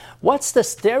What's the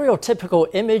stereotypical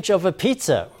image of a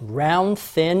pizza? Round,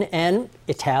 thin, and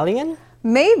Italian?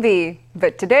 Maybe,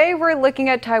 but today we're looking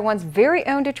at Taiwan's very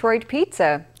own Detroit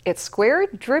pizza. It's square,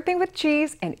 dripping with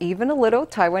cheese, and even a little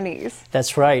Taiwanese.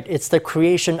 That's right. It's the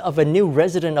creation of a new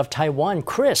resident of Taiwan,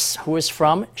 Chris, who is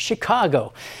from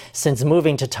Chicago. Since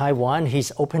moving to Taiwan,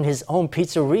 he's opened his own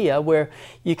pizzeria where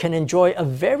you can enjoy a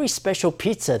very special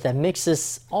pizza that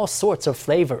mixes all sorts of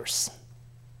flavors.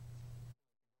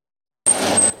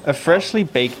 A freshly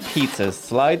baked pizza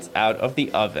slides out of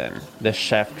the oven. The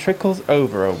chef trickles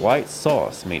over a white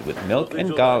sauce made with milk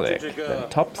and garlic, then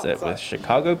tops it with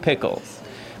Chicago pickles.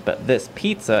 But this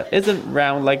pizza isn't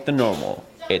round like the normal.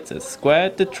 It's a square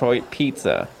Detroit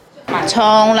pizza.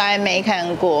 I've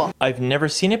never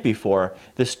seen it before.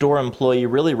 The store employee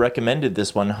really recommended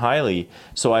this one highly,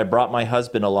 so I brought my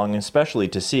husband along especially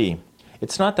to see.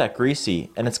 It's not that greasy,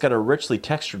 and it's got a richly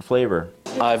textured flavor.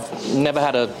 I've never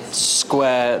had a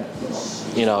square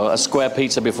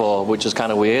pizza before, which is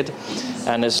kind of weird.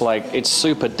 And it's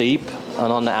super deep,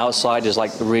 and on the outside is like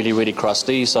really, really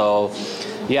crusty. So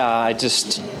yeah,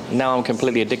 now I'm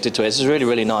completely addicted to it. It's really,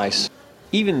 really nice.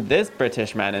 Even this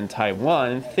British man in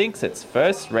Taiwan thinks it's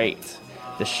first rate.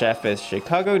 The chef is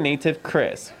Chicago native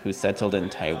Chris, who settled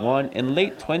in Taiwan in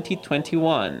late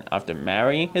 2021 after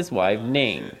marrying his wife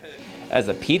Ning. As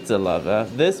a pizza lover,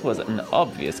 this was an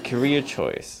obvious career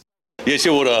choice. It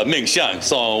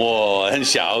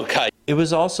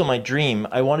was also my dream.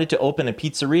 I wanted to open a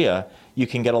pizzeria. You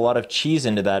can get a lot of cheese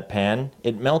into that pan.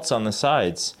 It melts on the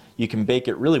sides. You can bake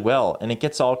it really well, and it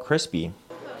gets all crispy.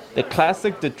 The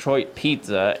classic Detroit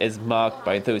pizza is marked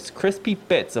by those crispy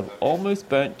bits of almost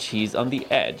burnt cheese on the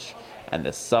edge and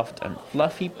the soft and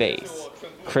fluffy base.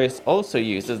 Chris also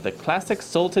uses the classic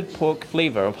salted pork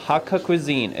flavor of Hakka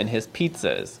cuisine in his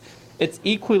pizzas. It's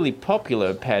equally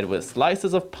popular paired with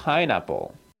slices of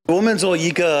pineapple. We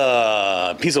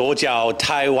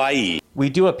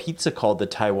do a pizza called the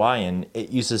Taiwan. It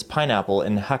uses pineapple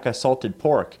and Hakka salted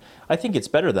pork. I think it's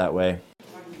better that way.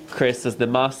 Chris is the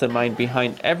mastermind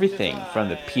behind everything from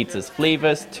the pizza's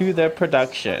flavors to their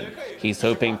production. He's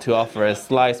hoping to offer a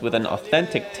slice with an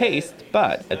authentic taste,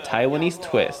 but a Taiwanese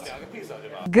twist.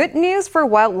 Good news for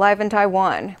wildlife in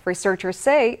Taiwan. Researchers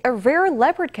say a rare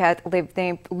leopard cat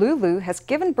named Lulu has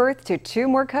given birth to 2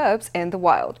 more cubs in the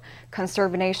wild.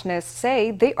 Conservationists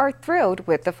say they are thrilled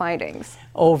with the findings.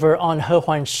 Over on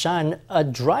Hehuanshan, a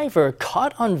driver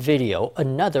caught on video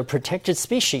another protected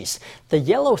species, the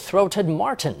yellow-throated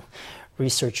marten.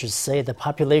 Researchers say the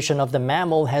population of the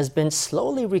mammal has been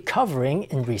slowly recovering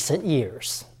in recent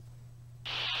years.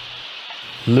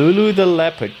 Lulu the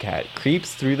leopard cat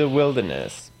creeps through the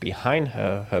wilderness. Behind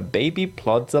her, her baby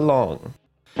plods along.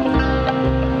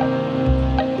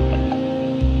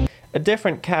 A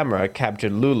different camera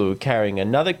captured Lulu carrying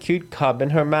another cute cub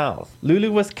in her mouth.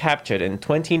 Lulu was captured in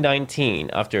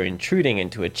 2019 after intruding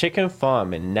into a chicken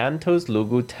farm in Nanto's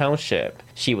Lugu Township.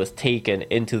 She was taken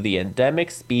into the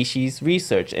Endemic Species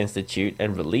Research Institute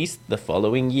and released the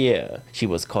following year. She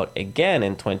was caught again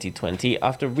in 2020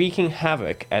 after wreaking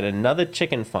havoc at another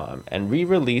chicken farm and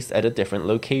re-released at a different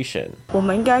location.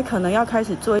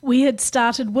 We had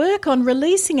started work on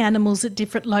releasing animals at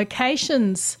different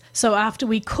locations. So after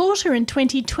we caught her in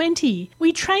 2020,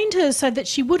 we trained her so that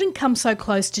she wouldn't come so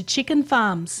close to chicken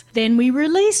farms. Then we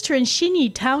released her in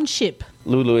Xinyi Township.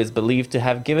 Lulu is believed to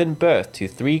have given birth to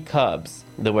 3 cubs.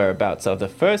 The whereabouts of the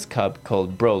first cub,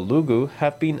 called Bro Lugu,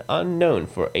 have been unknown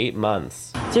for 8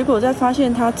 months.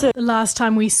 The last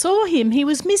time we saw him, he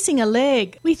was missing a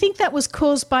leg. We think that was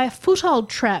caused by a foothold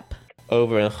trap.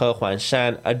 Over in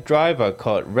Hehuanshan, a driver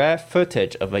caught rare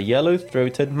footage of a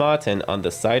yellow-throated marten on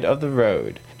the side of the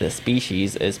road. The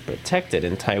species is protected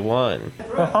in Taiwan.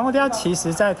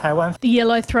 The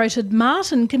yellow-throated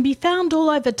marten can be found all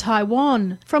over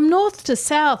Taiwan, from north to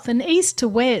south and east to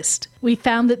west. We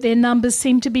found that their numbers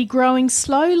seem to be growing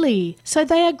slowly, so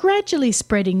they are gradually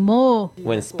spreading more.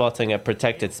 When spotting a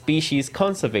protected species,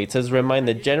 conservators remind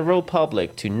the general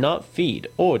public to not feed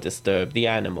or disturb the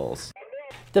animals.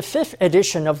 The 5th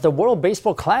edition of the World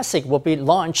Baseball Classic will be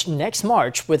launched next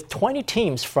March with 20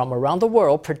 teams from around the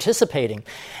world participating.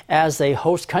 As a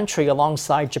host country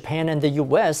alongside Japan and the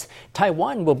U.S.,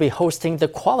 Taiwan will be hosting the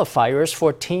qualifiers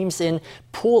for teams in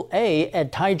Pool A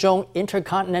at Taichung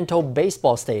Intercontinental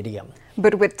Baseball Stadium.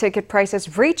 But with ticket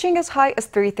prices reaching as high as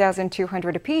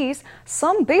 $3,200 apiece,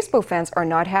 some baseball fans are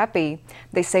not happy.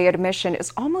 They say admission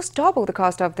is almost double the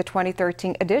cost of the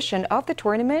 2013 edition of the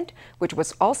tournament, which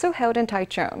was also held in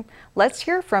Taichung. Let's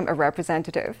hear from a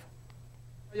representative.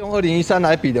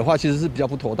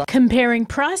 Comparing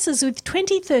prices with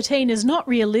 2013 is not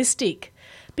realistic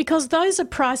because those are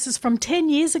prices from 10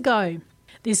 years ago.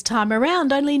 This time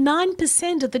around, only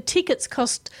 9% of the tickets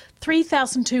cost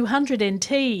 3,200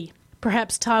 NT.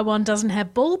 Perhaps Taiwan doesn't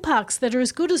have ballparks that are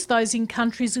as good as those in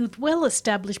countries with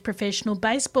well-established professional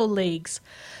baseball leagues.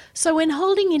 So when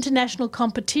holding international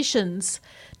competitions,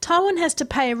 Taiwan has to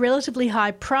pay a relatively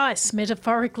high price,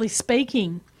 metaphorically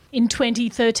speaking. In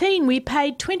 2013, we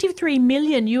paid $23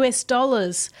 million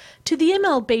to the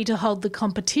MLB to hold the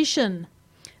competition.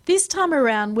 This time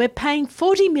around, we're paying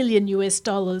 $40 million.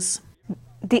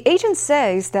 The agent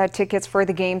says that tickets for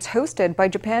the games hosted by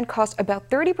Japan cost about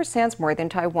 30% more than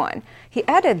Taiwan. He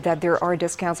added that there are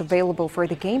discounts available for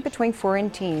the game between foreign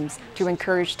teams to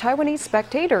encourage Taiwanese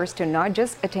spectators to not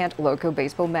just attend local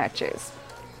baseball matches.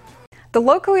 The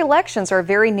local elections are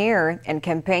very near and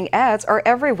campaign ads are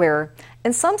everywhere.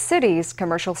 In some cities,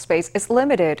 commercial space is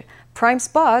limited. Prime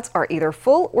spots are either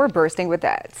full or bursting with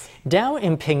ads. Down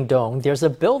in Pingdong, there's a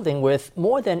building with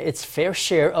more than its fair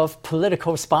share of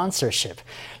political sponsorship.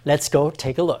 Let's go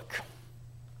take a look.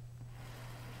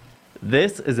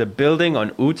 This is a building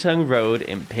on Wucheng Road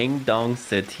in Pingdong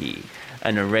City.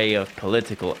 An array of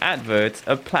political adverts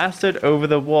are plastered over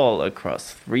the wall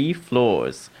across 3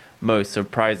 floors. Most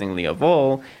surprisingly of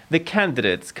all, the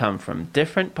candidates come from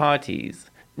different parties.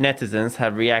 Netizens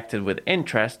have reacted with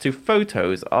interest to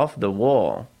photos of the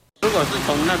wall.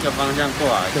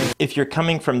 If you're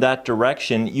coming from that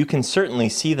direction, you can certainly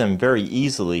see them very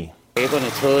easily.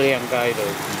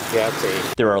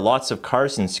 There are lots of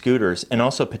cars and scooters and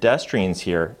also pedestrians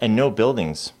here, and no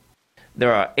buildings.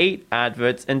 There are 8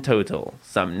 adverts in total.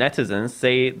 Some netizens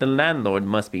say the landlord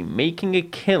must be making a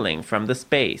killing from the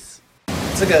space.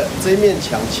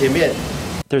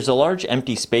 There's a large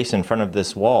empty space in front of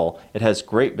this wall. It has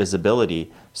great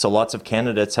visibility, so lots of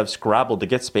candidates have scrabbled to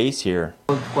get space here.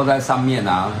 They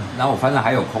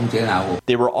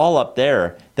were all up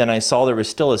there. Then I saw there was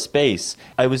still a space.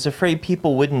 I was afraid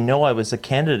people wouldn't know I was a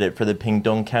candidate for the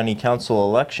Pingdong County Council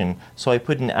election, so I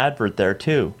put an advert there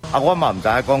too. I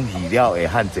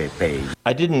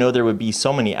didn't know there would be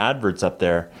so many adverts up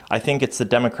there. I think it's the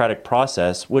democratic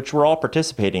process, which we're all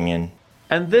participating in.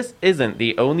 And this isn't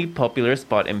the only popular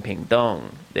spot in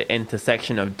Pingdong. The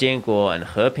intersection of Jianguo and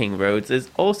Heping roads is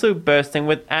also bursting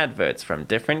with adverts from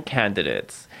different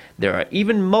candidates. There are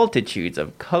even multitudes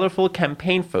of colorful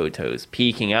campaign photos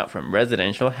peeking out from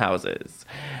residential houses.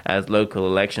 As local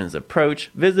elections approach,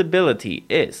 visibility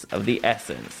is of the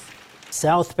essence.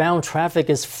 Southbound traffic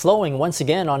is flowing once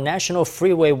again on National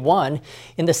Freeway 1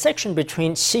 in the section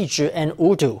between Xizhi and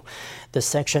Wudu. The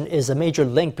section is a major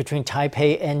link between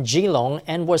Taipei and Keelung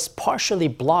and was partially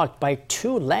blocked by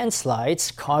 2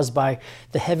 landslides caused by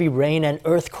the heavy rain and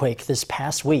earthquake this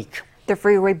past week. The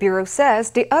Freeway Bureau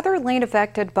says the other lane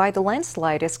affected by the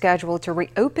landslide is scheduled to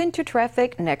reopen to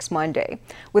traffic next Monday,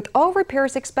 with all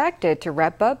repairs expected to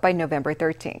wrap up by November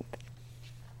 13th.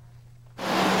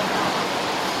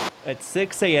 At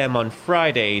 6 a.m. on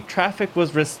Friday, traffic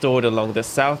was restored along the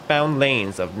southbound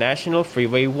lanes of National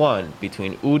Freeway 1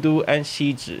 between Wudu and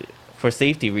Xizhi. For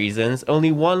safety reasons,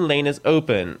 only one lane is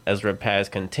open as repairs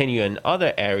continue in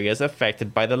other areas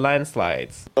affected by the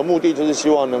landslides. The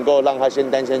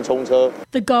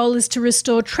goal is to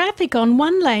restore traffic on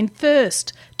one lane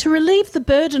first, to relieve the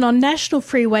burden on National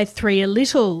Freeway 3 a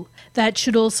little. That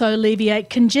should also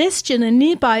alleviate congestion in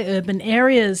nearby urban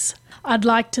areas. I'd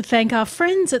like to thank our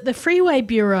friends at the Freeway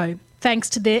Bureau. Thanks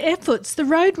to their efforts, the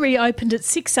road reopened at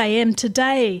 6 a.m.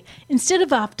 today instead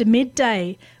of after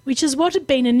midday, which is what had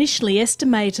been initially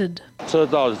estimated.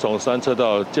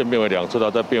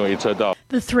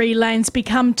 The 3 lanes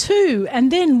become 2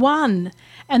 and then 1,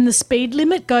 and the speed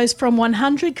limit goes from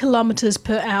 100 kilometres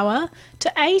per hour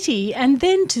to 80 and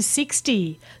then to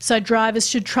 60. So drivers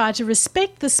should try to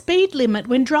respect the speed limit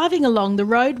when driving along the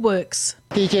roadworks.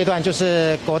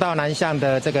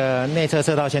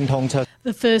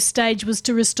 The first stage was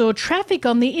to restore traffic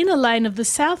on the inner lane of the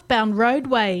southbound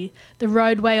roadway. The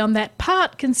roadway on that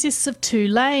part consists of 2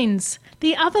 lanes.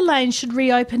 The other lane should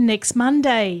reopen next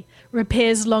Monday.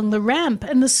 Repairs along the ramp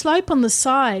and the slope on the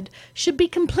side should be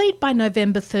complete by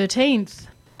November 13th.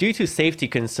 Due to safety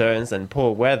concerns and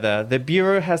poor weather, the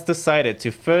Bureau has decided to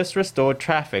first restore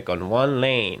traffic on one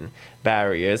lane.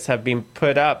 Barriers have been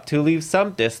put up to leave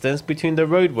some distance between the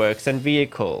roadworks and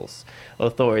vehicles.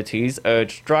 Authorities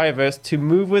urge drivers to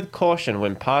move with caution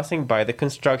when passing by the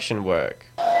construction work.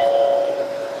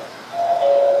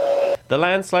 The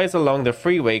landslides along the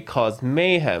freeway caused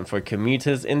mayhem for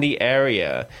commuters in the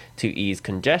area. To ease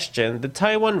congestion, the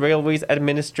Taiwan Railways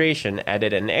Administration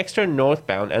added an extra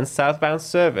northbound and southbound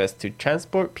service to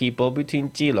transport people between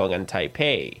Keelung and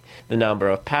Taipei. The number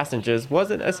of passengers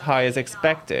wasn't as high as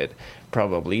expected,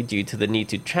 probably due to the need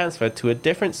to transfer to a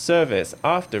different service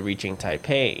after reaching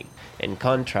Taipei. In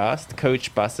contrast,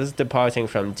 coach buses departing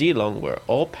from Keelung were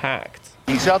all packed.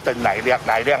 你是要等哪一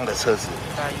辆的车子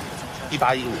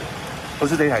？1815，不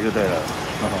是这一台就对了。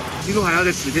几乎还要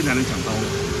在10天才能抢到。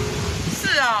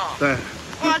是哦。对。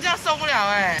哇，这样受不了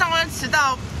哎！上班迟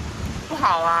到不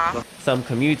好啊。Some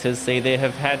commuters say they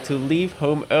have had to leave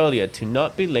home earlier to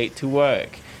not be late to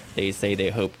work. They say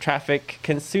they hope traffic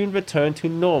can soon return to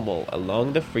normal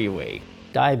along the freeway.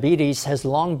 Diabetes has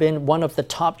long been one of the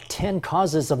top 10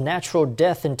 causes of natural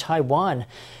death in Taiwan.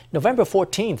 November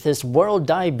 14th is World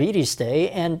Diabetes Day,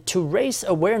 and to raise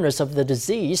awareness of the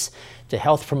disease, the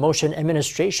Health Promotion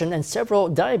Administration and several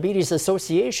diabetes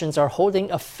associations are holding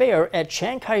a fair at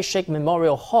Chiang Kai-shek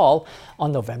Memorial Hall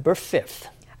on November 5th.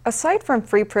 Aside from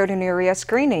free proteinuria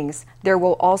screenings, there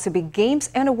will also be games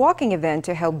and a walking event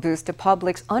to help boost the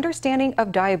public's understanding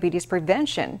of diabetes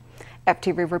prevention.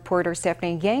 FTV reporter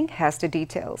Stephanie Yang has the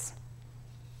details.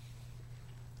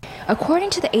 According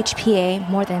to the HPA,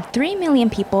 more than 3 million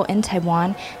people in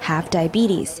Taiwan have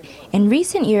diabetes. In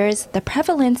recent years, the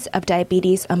prevalence of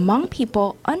diabetes among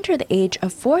people under the age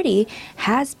of 40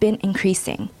 has been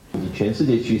increasing.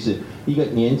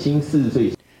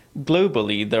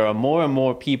 Globally, there are more and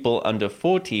more people under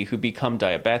 40 who become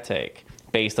diabetic.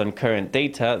 Based on current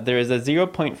data, there is a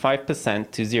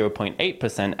 0.5% to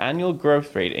 0.8% annual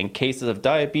growth rate in cases of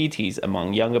diabetes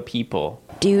among younger people.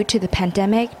 Due to the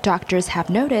pandemic, doctors have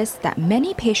noticed that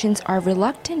many patients are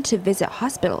reluctant to visit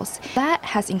hospitals. That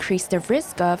has increased the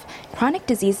risk of chronic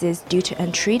diseases due to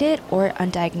untreated or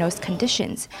undiagnosed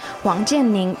conditions. Wang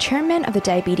Jianning, chairman of the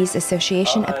Diabetes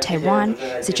Association of Taiwan,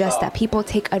 suggests that people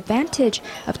take advantage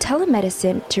of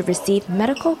telemedicine to receive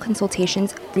medical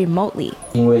consultations remotely.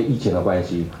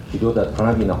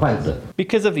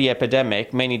 Because of the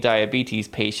epidemic, many diabetes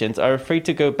patients are afraid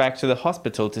to go back to the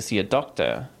hospital to see a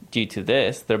doctor. Due to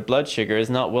this, their blood sugar is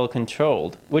not well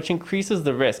controlled, which increases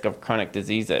the risk of chronic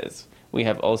diseases. We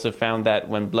have also found that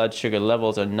when blood sugar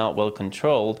levels are not well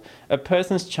controlled, a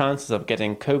person's chances of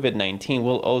getting COVID-19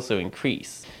 will also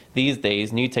increase. These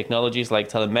days, new technologies like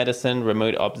telemedicine,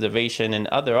 remote observation, and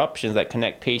other options that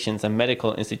connect patients and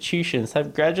medical institutions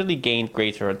have gradually gained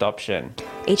greater adoption.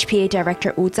 HPA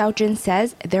Director Wu Zaojun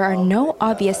says there are no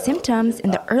obvious symptoms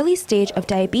in the early stage of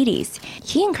diabetes.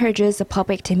 He encourages the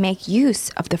public to make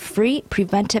use of the free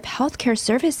preventive healthcare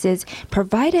services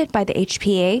provided by the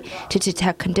HPA to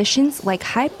detect conditions like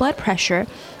high blood pressure,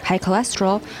 high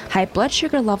cholesterol, high blood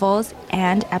sugar levels,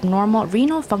 and abnormal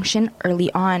renal function early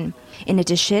on. In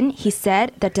addition, he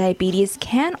said that diabetes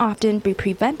can often be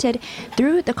prevented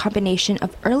through the combination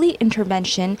of early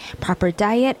intervention, proper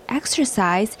diet,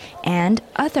 exercise, and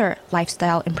other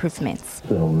lifestyle improvements.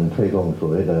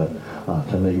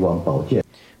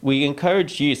 We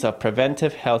encourage use of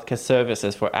preventive healthcare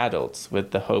services for adults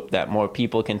with the hope that more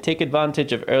people can take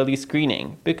advantage of early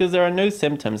screening because there are no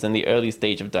symptoms in the early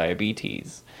stage of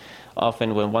diabetes.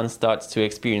 Often when one starts to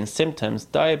experience symptoms,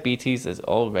 diabetes is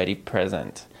already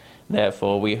present.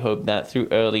 Therefore, we hope that through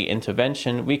early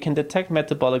intervention, we can detect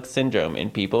metabolic syndrome in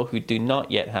people who do not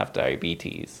yet have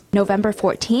diabetes. November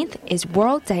 14th is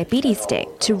World Diabetes Day.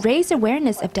 To raise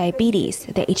awareness of diabetes,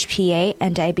 the HPA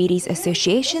and diabetes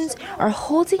associations are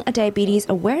holding a diabetes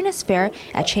awareness fair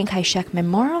at Chiang Kai-shek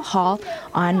Memorial Hall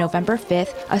on November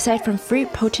 5th. Aside from free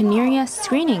proteinuria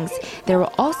screenings, there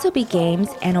will also be games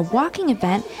and a walking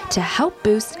event to help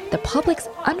boost the public's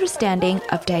understanding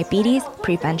of diabetes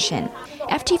prevention.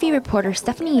 FTV reporter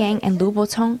Stephanie Yang and Lu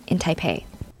Botong in Taipei.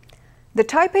 The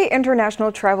Taipei International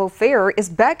Travel Fair is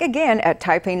back again at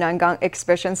Taipei Nangang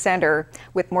Exhibition Center,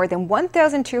 with more than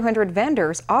 1,200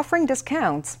 vendors offering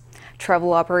discounts.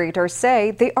 Travel operators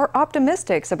say they are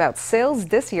optimistic about sales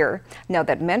this year, now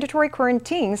that mandatory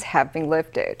quarantines have been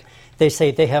lifted. They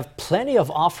say they have plenty of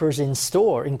offers in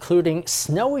store, including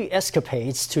snowy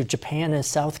escapades to Japan and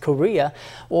South Korea,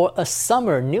 or a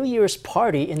summer New Year's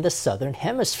party in the Southern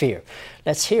Hemisphere.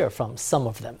 Let's hear from some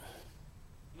of them.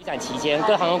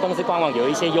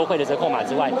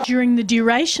 During the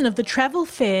duration of the travel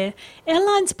fair,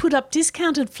 airlines put up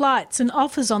discounted flights and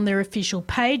offers on their official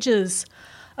pages.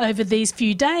 Over these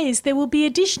few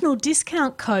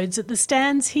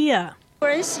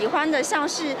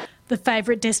The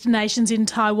favourite destinations in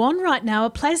Taiwan right now are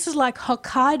places like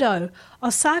Hokkaido,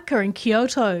 Osaka and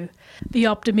Kyoto. The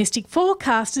optimistic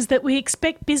forecast is that we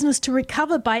expect business to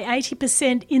recover by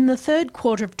 80% in the third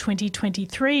quarter of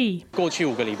 2023. Over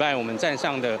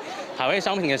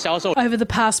the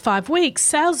past 5 weeks,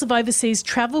 sales of overseas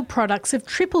travel products have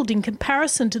tripled in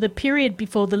comparison to the period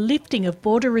before the lifting of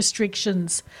border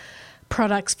restrictions.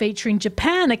 Products featuring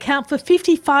Japan account for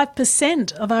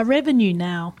 55% of our revenue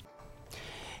now.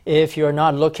 If you're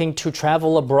not looking to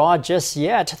travel abroad just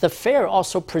yet, the fair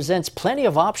also presents plenty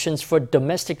of options for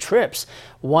domestic trips.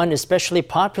 One especially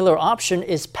popular option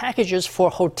is packages for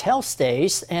hotel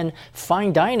stays and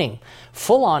fine dining.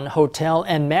 Full-On Hotel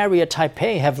and Marriott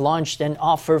Taipei have launched an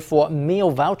offer for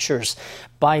meal vouchers.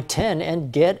 Buy 10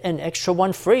 and get an extra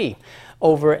one free.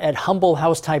 Over at Humble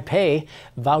House Taipei,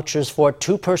 vouchers for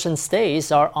two-person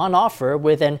stays are on offer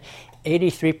with an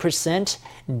 83%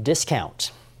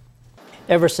 discount.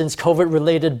 Ever since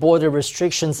COVID-related border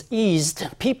restrictions eased,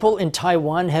 people in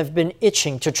Taiwan have been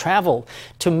itching to travel.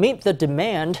 To meet the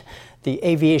demand, the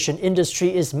aviation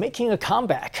industry is making a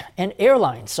comeback, and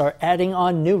airlines are adding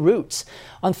on new routes.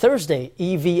 On Thursday,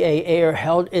 EVA Air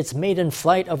held its maiden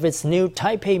flight of its new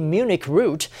Taipei-Munich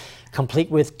route,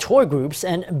 complete with tour groups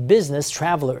and business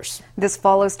travelers. This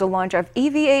follows the launch of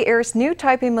EVA Air's new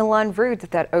Taipei-Milan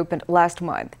route that opened last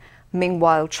month.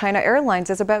 Meanwhile, China Airlines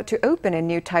is about to open a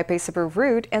new Taipei-Cebu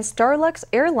route, and Starlux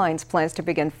Airlines plans to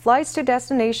begin flights to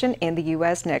destination in the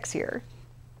U.S. next year.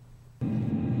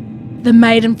 The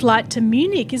maiden flight to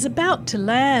Munich is about to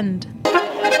land.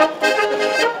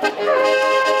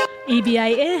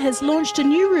 EVA Air has launched a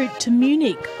new route to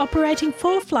Munich, operating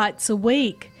 4 flights a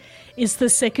week. It's the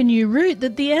second new route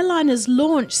that the airline has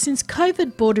launched since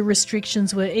COVID border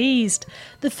restrictions were eased,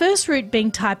 the first route being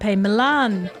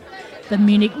Taipei-Milan. The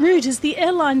Munich route is the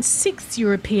airline's 6th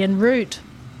European route.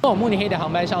 On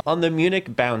the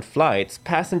Munich-bound flights,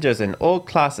 passengers in all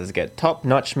classes get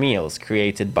top-notch meals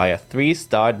created by a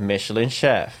 3-starred Michelin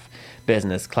chef.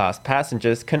 Business class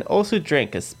passengers can also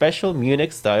drink a special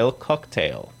Munich-style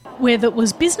cocktail. Whether it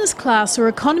was business class or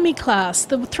economy class,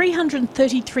 the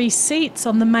 333 seats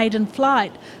on the maiden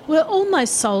flight were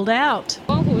almost sold out.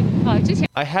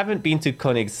 I haven't been to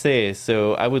Königssee,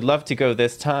 so I would love to go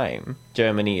this time.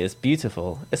 Germany is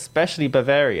beautiful, especially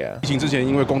Bavaria.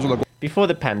 Before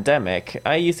the pandemic,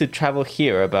 I used to travel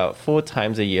here about 4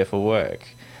 times a year for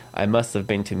work. I must have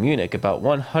been to Munich about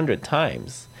 100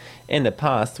 times. In the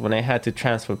past, when I had to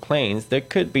transfer planes, there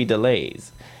could be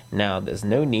delays. Now there's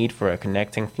no need for a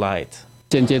connecting flight.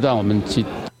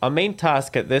 Our main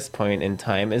task at this point in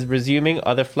time is resuming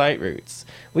other flight routes.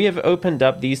 We have opened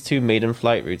up these 2 maiden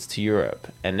flight routes to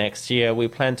Europe, and next year we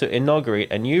plan to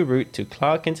inaugurate a new route to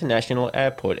Clark International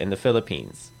Airport in the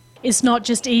Philippines. It's not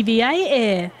just EVA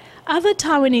Air. Other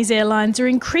Taiwanese airlines are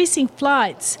increasing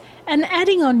flights and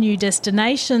adding on new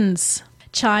destinations.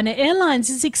 China Airlines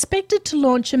is expected to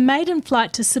launch a maiden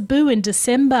flight to Cebu in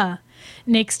December.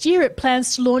 Next year it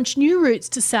plans to launch new routes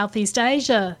to Southeast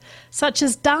Asia, such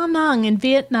as Da Nang in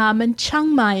Vietnam and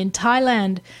Chiang Mai in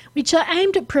Thailand, which are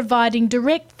aimed at providing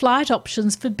direct flight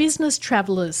options for business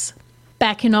travellers.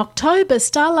 Back in October,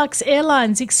 Starlux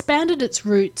Airlines expanded its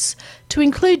routes to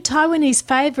include Taiwanese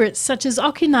favourites such as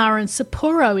Okinawa and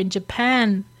Sapporo in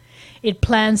Japan. It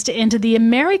plans to enter the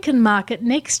American market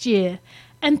next year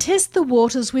and test the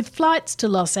waters with flights to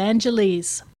Los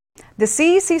Angeles. The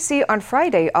CECC on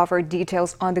Friday offered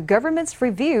details on the government's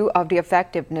review of the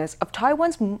effectiveness of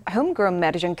Taiwan's homegrown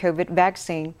Medigen COVID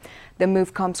vaccine. The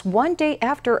move comes 1 day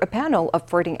after a panel of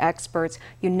 14 experts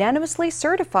unanimously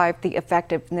certified the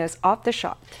effectiveness of the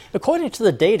shot. According to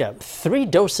the data, 3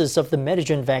 doses of the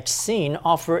Medigen vaccine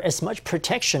offer as much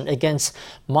protection against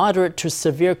moderate to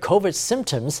severe COVID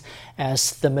symptoms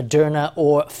as the Moderna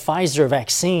or Pfizer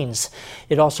vaccines.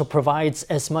 It also provides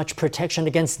as much protection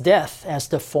against death as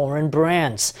the foreign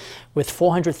brands. With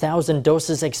 400,000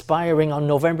 doses expiring on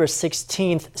November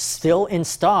 16th still in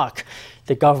stock,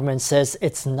 the government says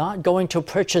it's not going to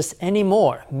purchase any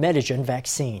more Medigen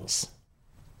vaccines.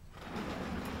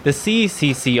 The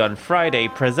CECC on Friday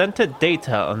presented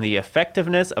data on the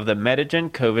effectiveness of the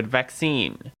Medigen COVID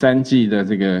vaccine. 3剂的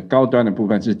这个高端的部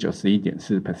分是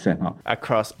 91.4%.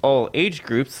 Across all age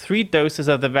groups, 3 doses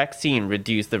of the vaccine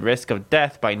reduced the risk of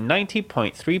death by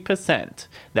 90.3%.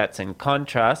 That's in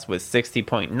contrast with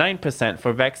 60.9%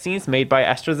 for vaccines made by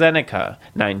AstraZeneca,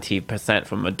 90%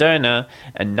 for Moderna,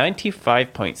 and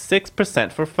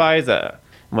 95.6% for Pfizer.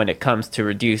 When it comes to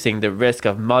reducing the risk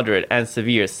of moderate and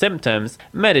severe symptoms,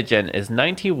 Medigen is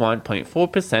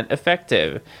 91.4%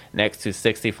 effective, next to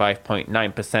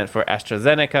 65.9% for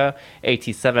AstraZeneca,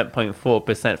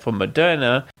 87.4% for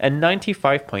Moderna, and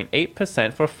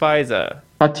 95.8% for Pfizer.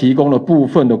 它提供了部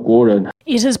分的国人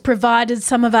It has provided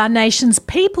some of our nation's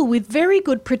people with very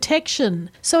good protection,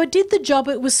 so it did the job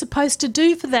it was supposed to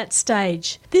do for that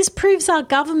stage. This proves our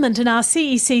government and our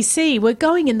CECC were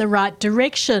going in the right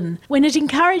direction when it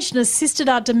encouraged and assisted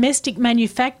our domestic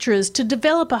manufacturers to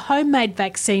develop a homemade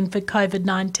vaccine for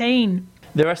COVID-19.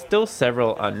 There are still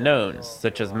several unknowns,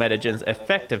 such as Medigen's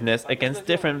effectiveness against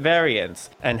different variants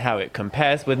and how it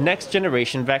compares with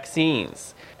next-generation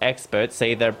vaccines. Experts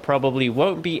say there probably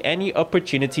won't be any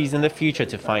opportunities in the future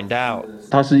to find out.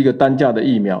 它是一个单价的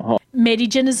疫苗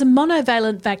Medigen is a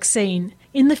monovalent vaccine.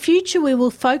 In the future, we will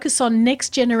focus on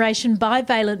next-generation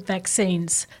bivalent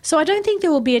vaccines, so I don't think there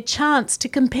will be a chance to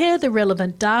compare the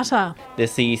relevant data. The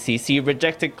CECC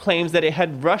rejected claims that it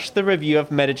had rushed the review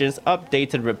of Medigen's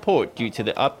updated report due to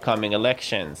the upcoming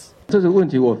elections. 这个问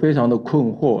题我非常的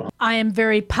困惑 I am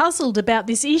very puzzled about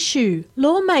this issue.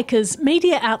 Lawmakers,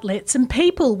 media outlets and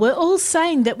people were all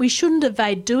saying that we shouldn't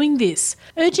evade doing this,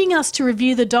 urging us to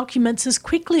review the documents as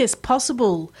quickly as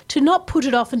possible, to not put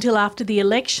it off until after the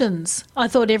elections. I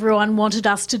thought everyone wanted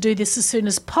us to do this as soon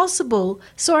as possible,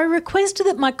 so I requested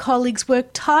that my colleagues work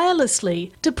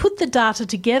tirelessly to put the data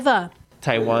together.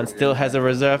 Taiwan still has a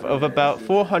reserve of about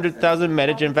 400,000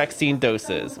 Medigen vaccine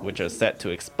doses, which are set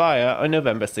to expire on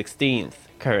November 16th.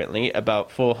 Currently, about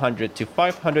 400 to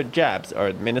 500 jabs are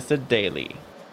administered daily.